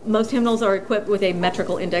 Most hymnals are equipped with a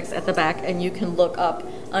metrical index at the back, and you can look up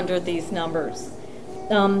under these numbers.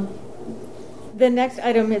 The next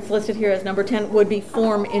item it's listed here as number 10 would be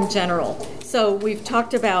form in general. So we've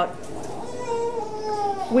talked about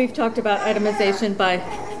itemization by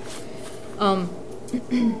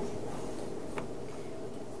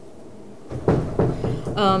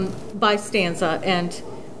stanza, and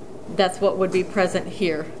that's what would be present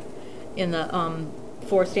here in the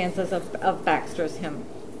 4 stanzas of Baxter's hymn.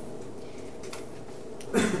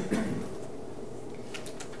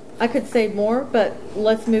 I could say more, but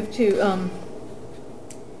let's move to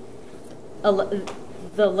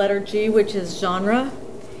the letter G, which is genre.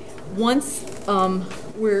 Once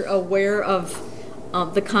we're aware of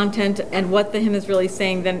the content and what the hymn is really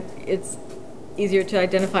saying, then it's easier to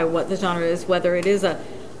identify what the genre is, whether it is a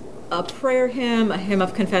prayer hymn, a hymn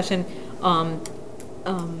of confession.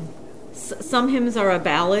 Some hymns are a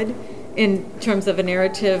ballad in terms of a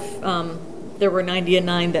narrative. There were 90 and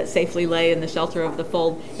 9 that safely lay in the shelter of the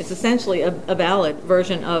fold. It's essentially a ballad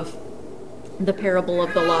version of the parable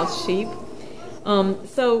of the lost sheep.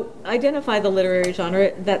 So identify the literary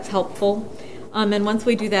genre. That's helpful. And once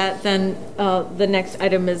we do that, then the next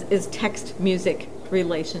item is text-music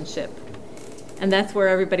relationship. And that's where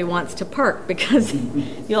everybody wants to park because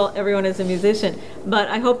everyone is a musician. But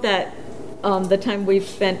I hope that the time we've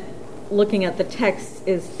spent looking at the text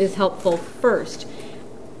is helpful first.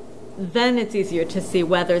 Then it's easier to see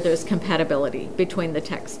whether there's compatibility between the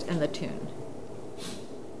text and the tune.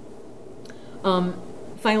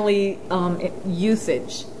 Finally,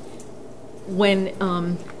 usage. When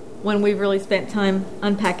we've really spent time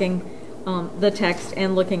unpacking the text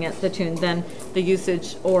and looking at the tune, then the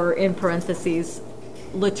usage, or in parentheses,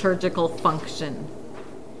 liturgical function,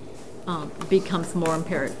 becomes more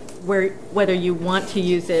imperative. Whether you want to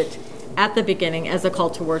use it at the beginning as a call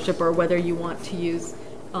to worship, or whether you want to use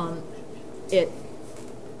it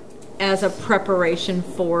as a preparation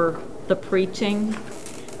for the preaching.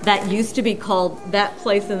 That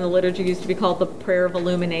place in the liturgy used to be called the prayer of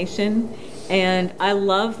illumination. And I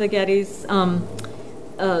love the Getty's, the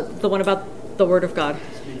one about the Word of God.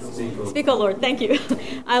 Speak, O Lord. Thank you.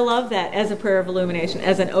 I love that as a prayer of illumination,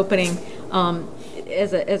 as an opening,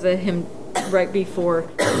 as a hymn right before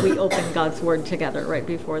we open God's Word together, right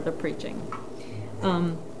before the preaching.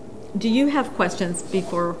 Do you have questions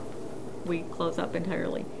before we close up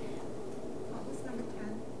entirely? What was number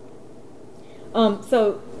 10?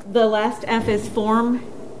 So the last F is form.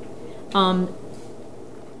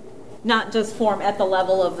 Not just form at the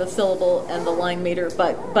level of the syllable and the line meter,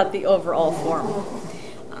 but the overall form.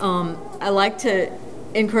 I like to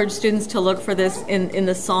encourage students to look for this in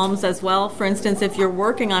the Psalms as well. For instance, if you're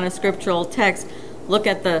working on a scriptural text, look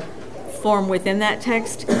at the form within that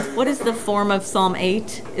text. What is the form of Psalm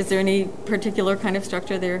 8? Is there any particular kind of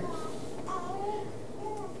structure there?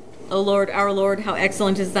 O Lord, our Lord, how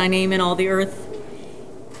excellent is thy name in all the earth.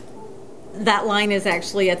 that line is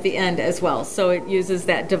actually at the end as well. So it uses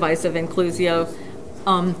that device of inclusio.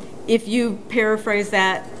 If you paraphrase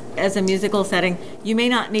that as a musical setting, you may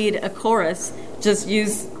not need a chorus. Just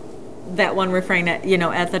use that one refrain at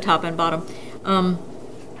the top and bottom.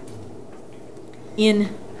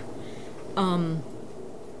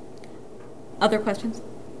 Other questions?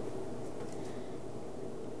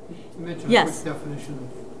 You mentioned Yes. a quick definition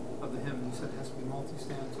of the hymn. You said it has to be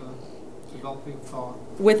multi-stanza, developing thought.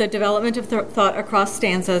 With a development of thought across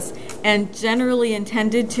stanzas, and generally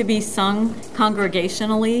intended to be sung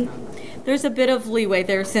congregationally. There's a bit of leeway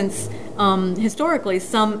there, since historically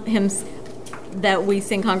some hymns that we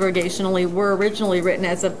sing congregationally were originally written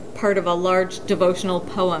as a part of a large devotional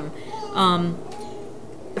poem.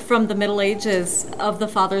 From the Middle Ages, Of the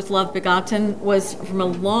Father's Love Begotten was from a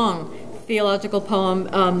long theological poem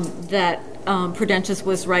that Prudentius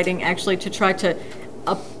was writing actually to try to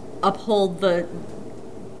uphold the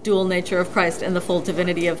dual nature of Christ and the full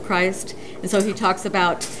divinity of Christ. And so he talks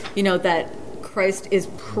about, that Christ is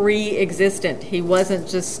pre-existent. He wasn't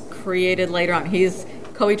just created later on. He's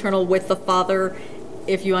co-eternal with the Father.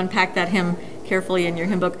 If you unpack that hymn carefully in your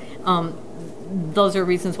hymn book, those are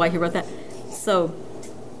reasons why he wrote that. So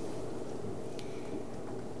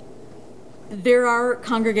there are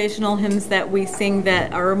congregational hymns that we sing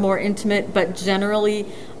that are more intimate, but generally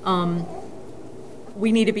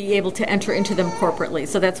we need to be able to enter into them corporately.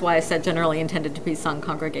 So that's why I said generally intended to be sung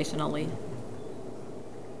congregationally.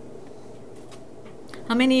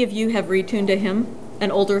 How many of you have retuned a hymn,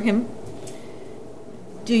 an older hymn?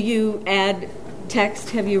 Do you add text?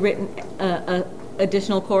 Have you written a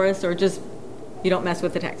additional chorus, or just you don't mess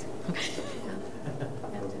with the text? Okay.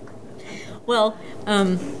 Well,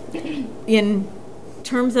 in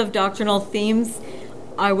terms of doctrinal themes,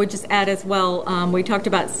 I would just add as well, we talked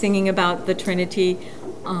about singing about the Trinity.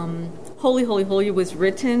 Holy, Holy, Holy was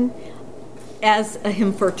written as a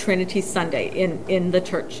hymn for Trinity Sunday in the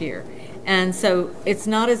church year. And so it's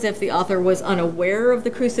not as if the author was unaware of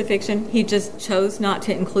the crucifixion. He just chose not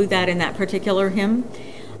to include that in that particular hymn.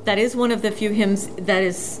 That is one of the few hymns that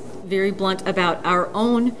is very blunt about our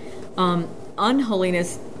own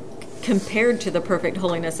unholiness compared to the perfect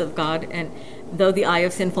holiness of God. And though the eye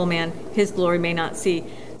of sinful man his glory may not see.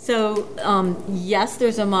 So yes,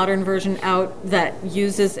 there's a modern version out that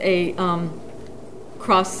uses a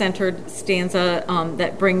cross-centered stanza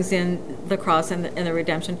that brings in the cross and the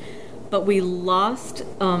redemption. But we lost,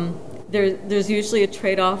 there's usually a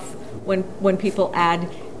trade-off when people add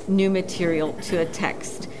new material to a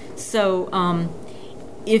text. So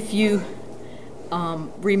if you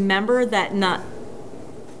remember that not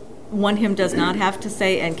one hymn does not have to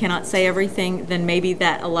say and cannot say everything, then maybe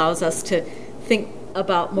that allows us to think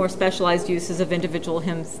about more specialized uses of individual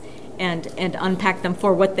hymns and unpack them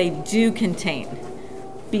for what they do contain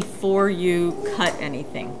before you cut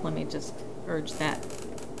anything. Let me just urge that.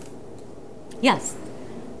 Yes?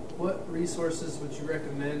 What resources would you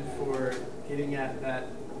recommend for getting at that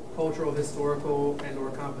cultural, historical, and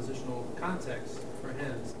or compositional context for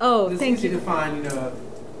hymns? Oh, it's thank easy you. to find,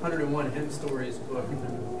 101 hymn stories book,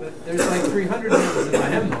 but there's like 300 hymns in my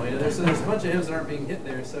hymnal. There's a bunch of hymns that aren't being hit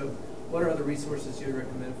there. So, what are other resources you would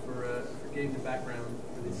recommend for getting the background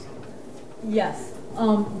for these songs? Yes.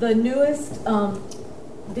 The newest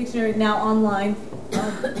dictionary now online.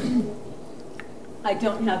 I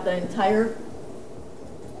don't have the entire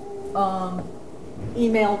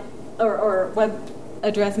email or web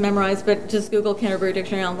address memorized, but just Google Canterbury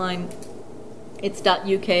Dictionary Online. It's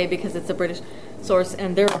 .uk because it's a British source,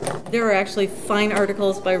 and there are actually fine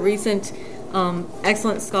articles by recent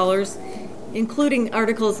excellent scholars, including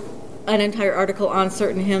an entire article on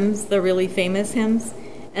certain hymns, the really famous hymns,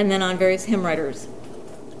 and then on various hymn writers.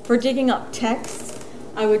 For digging up texts,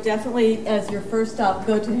 I would definitely, as your first stop,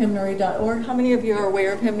 go to hymnary.org. How many of you are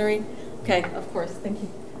aware of hymnary? Okay, of course, thank you.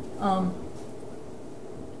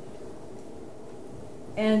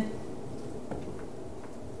 And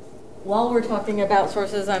while we're talking about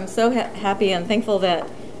sources, I'm so happy and thankful that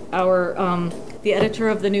the editor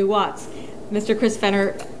of the New Watts, Mr. Chris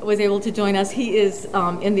Fenner, was able to join us. He is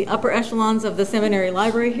in the upper echelons of the seminary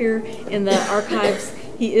library here in the archives.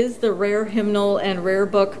 He is the rare hymnal and rare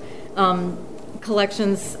book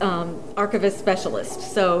collections archivist specialist.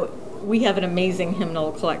 So we have an amazing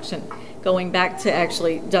hymnal collection going back to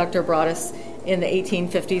actually Dr. Broadus in the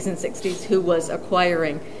 1850s and 60s, who was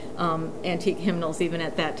acquiring antique hymnals even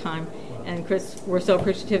at that time. And Chris, we're so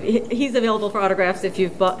appreciative. He's available for autographs if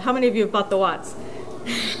you've bought. How many of you have bought the Watts?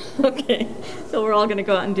 Okay, so we're all going to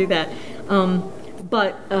go out and do that.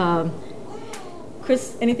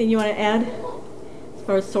 Chris, anything you want to add as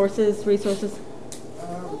far as sources, resources?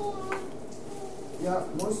 Yeah,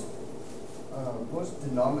 most most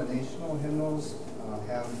denominational hymnals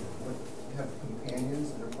have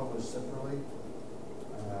companions that are published separately.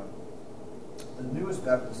 The newest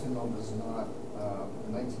Baptist hymnal does not.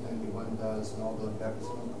 The 1991 does, and all the Baptist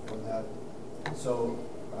hymnals before that. So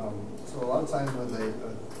a lot of times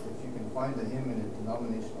if you can find a hymn in a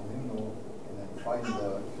denominational hymnal and then find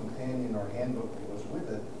the companion or handbook that goes with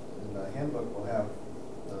it, then the handbook will have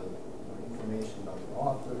the information about the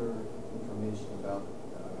author, information about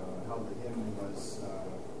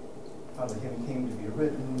how the hymn came to be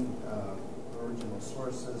written, original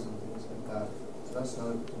sources and things like that. So that's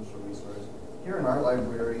another potential resource. Here in our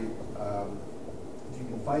library, if you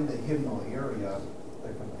can find the hymnal area,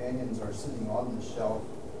 the companions are sitting on the shelf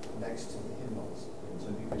next to the hymnals. So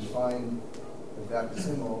if you can find the Baptist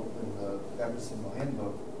hymnal, and the Baptist hymnal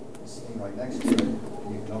handbook is sitting right next to it,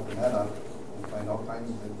 and you can open that up and find all kinds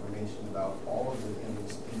of information about all of the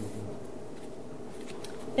hymns in the hymnal.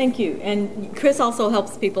 Thank you. And Chris also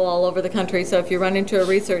helps people all over the country, so if you run into a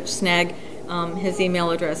research snag, his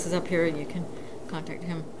email address is up here and you can contact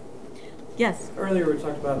him. Yes? Earlier we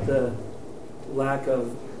talked about the lack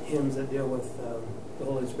of hymns that deal with the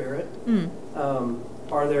Holy Spirit.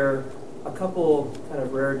 Are there a couple kind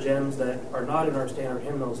of rare gems that are not in our standard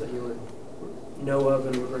hymnals that you would know of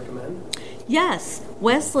and would recommend? Yes.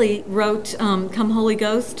 Wesley wrote Come Holy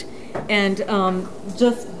Ghost, and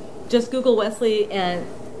just Google Wesley and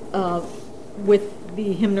with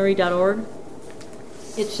the hymnary.org.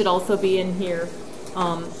 It should also be in here.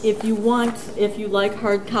 If you like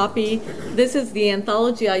hard copy, this is the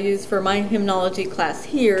anthology I use for my hymnology class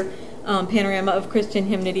here, Panorama of Christian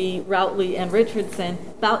Hymnody, Routley and Richardson,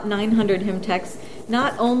 about 900 hymn texts,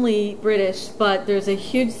 not only British, but there's a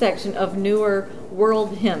huge section of newer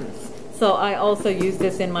world hymns. So I also use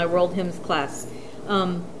this in my world hymns class.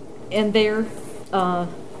 And there,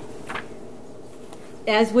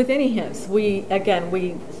 as with any hymns, we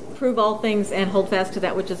prove all things and hold fast to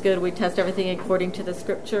that which is good. We test everything according to the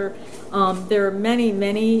scripture. There are many,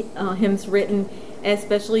 many hymns written,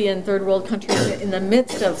 especially in third world countries, in the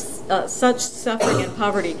midst of such suffering and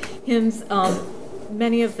poverty. Hymns,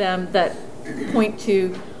 many of them that point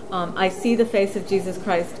to, I see the face of Jesus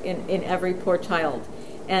Christ in every poor child.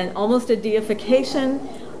 And almost a deification.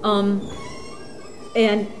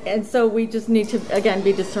 And so we just need to, again,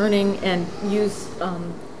 be discerning and use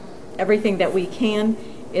everything that we can.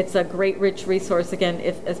 It's a great, rich resource, again,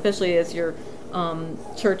 especially as your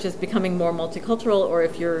church is becoming more multicultural, or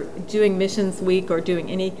if you're doing Missions Week or doing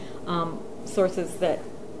any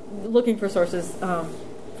looking for sources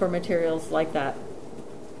for materials like that.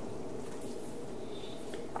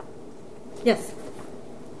 Yes?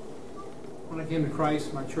 When I came to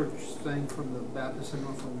Christ, my church sang from the Baptist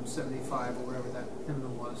hymnal from 75 or whatever that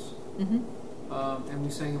hymnal was. Mm-hmm. And we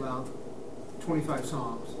sang about 25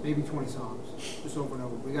 songs, maybe 20 songs, just over and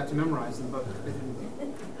over. We got to memorize them, but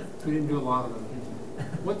we didn't do a lot of them.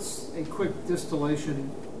 What's a quick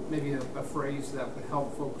distillation, maybe a phrase that would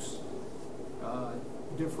help folks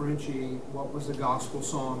differentiate what was a gospel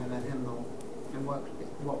song in that hymnal and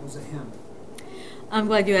what was a hymn? I'm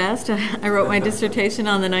glad you asked. I wrote my dissertation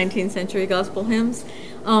on the 19th century gospel hymns,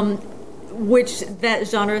 which that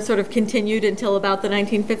genre sort of continued until about the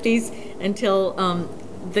 1950s, until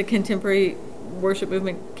the contemporary worship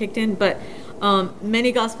movement kicked in. But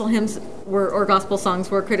many gospel hymns or gospel songs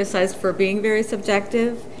were criticized for being very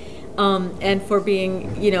subjective and for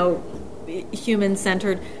being,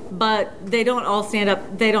 human-centered. But they don't all stand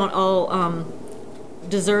up. They don't all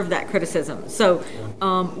deserve that criticism. So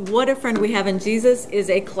What a Friend We Have in Jesus is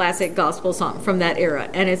a classic gospel song from that era,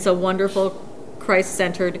 and it's a wonderful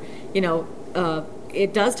Christ-centered,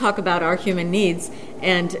 it does talk about our human needs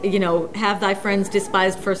and, have thy friends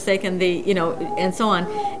despised, forsaken thee, and so on,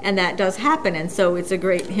 and that does happen, and so it's a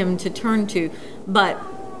great hymn to turn to. But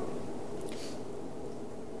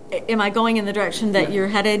am I going in the direction that you're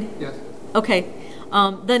headed? Yes. Okay.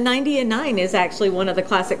 The 90 and 9 is actually one of the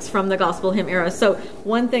classics from the gospel hymn era. So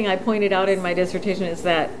one thing I pointed out in my dissertation is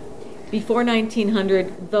that before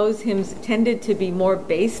 1900, those hymns tended to be more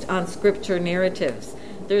based on scripture narratives.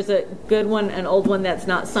 There's a good one, an old one that's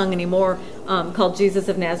not sung anymore, called Jesus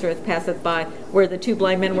of Nazareth Passeth By, where the two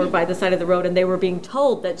blind men were by the side of the road and they were being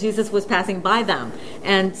told that Jesus was passing by them.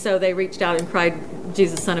 And so they reached out and cried,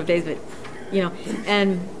 Jesus, Son of David,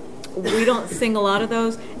 and we don't sing a lot of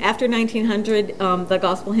those. After 1900, the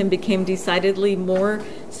gospel hymn became decidedly more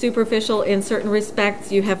superficial in certain respects.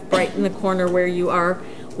 You have Bright in the Corner Where You Are,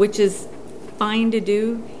 which is fine to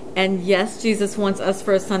do. And yes, Jesus wants us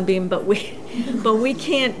for a sunbeam, but we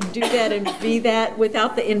can't do that and be that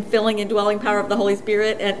without the infilling, indwelling power of the Holy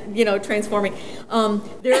Spirit and, transforming.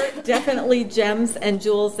 There are definitely gems and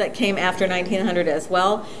jewels that came after 1900 as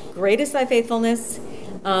well. Great is thy faithfulness.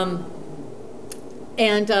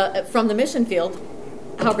 And from the mission field,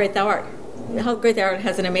 How Great Thou Art. How Great Thou Art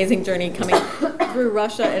has an amazing journey coming through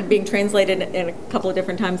Russia and being translated in a couple of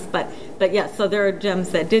different times. But yes, so there are gems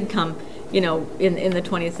that did come, in the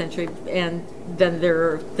 20th century. And then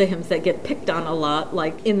there are the hymns that get picked on a lot,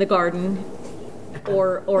 like In the Garden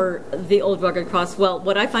or The Old Rugged Cross. Well,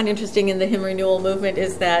 what I find interesting in the hymn renewal movement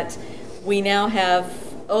is that we now have,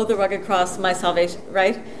 Oh, the Rugged Cross, my salvation,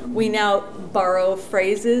 right? We now borrow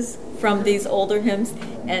phrases from these older hymns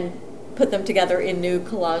and put them together in new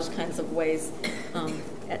collage kinds of ways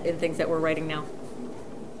in things that we're writing now.